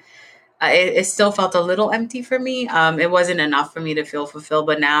never. It still felt a little empty for me. It wasn't enough for me to feel fulfilled,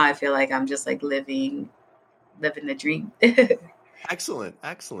 but now I feel like I'm just like living the dream. Excellent,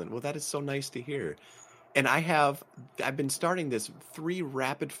 excellent. Well, that is so nice to hear. And I've been starting this 3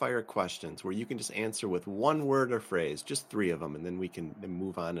 rapid fire questions where you can just answer with one word or phrase, just 3 of them, and then we can then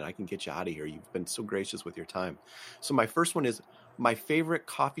move on and I can get you out of here. You've been so gracious with your time. So my first one is, my favorite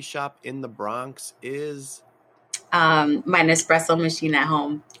coffee shop in the Bronx is My Nespresso machine at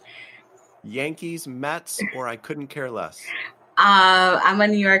home. Yankees, Mets, or I couldn't care less. I'm a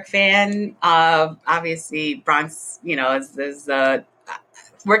New York fan. Obviously, Bronx, is a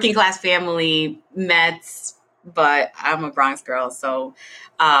working class family, Mets, but I'm a Bronx girl, so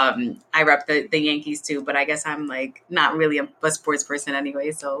I rep the Yankees too. But I guess I'm like not really a sports person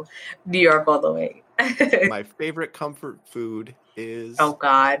anyway, so New York all the way. My favorite comfort food is Oh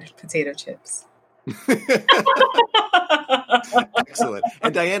God, potato chips. excellent.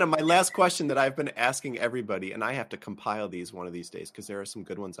 And Diana, my last question that I've been asking everybody, and I have to compile these one of these days because there are some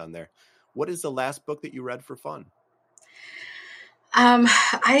good ones on there. What is the last book that you read for fun?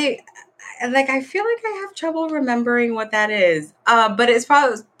 I feel like I have trouble remembering what that is. But it's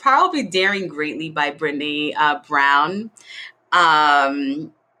probably Daring Greatly by Brene Brown.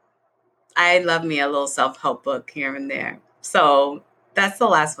 Um, I love me a little self-help book here and there. So that's the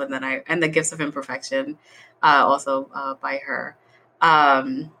last one and The Gifts of Imperfection, also by her.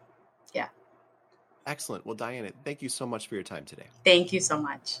 Um, yeah. Excellent. Well, Diana, thank you so much for your time today. Thank you so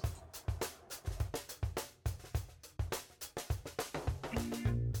much.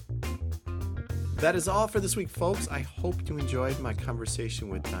 That is all for this week, folks. I hope you enjoyed my conversation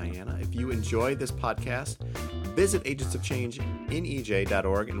with Diana. If you enjoyed this podcast, visit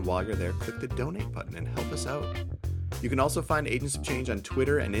agentsofchangenej.org, and while you're there, click the donate button and help us out. You can also find Agents of Change on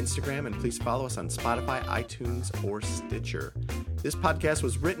Twitter and Instagram, and please follow us on Spotify, iTunes, or Stitcher. This podcast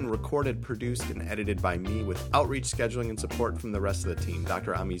was written, recorded, produced, and edited by me with outreach, scheduling, and support from the rest of the team.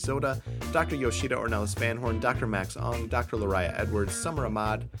 Dr. Ami Zoda, Dr. Yoshida Ornelas Van Dr. Max Ong, Dr. Lariah Edwards, Summer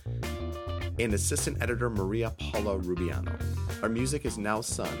Ahmad, and assistant editor Maria Paula Rubiano. Our music is now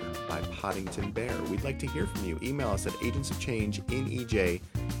sung by Poddington Bear. We'd like to hear from you. Email us at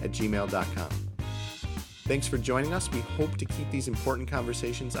agentsofchangenej@gmail.com. Thanks for joining us. We hope to keep these important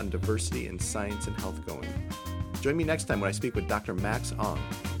conversations on diversity in science and health going. Join me next time when I speak with Dr. Max Ong,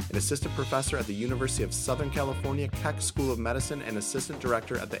 an assistant professor at the University of Southern California Keck School of Medicine and assistant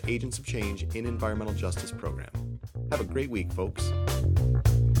director at the Agents of Change in Environmental Justice program. Have a great week, folks.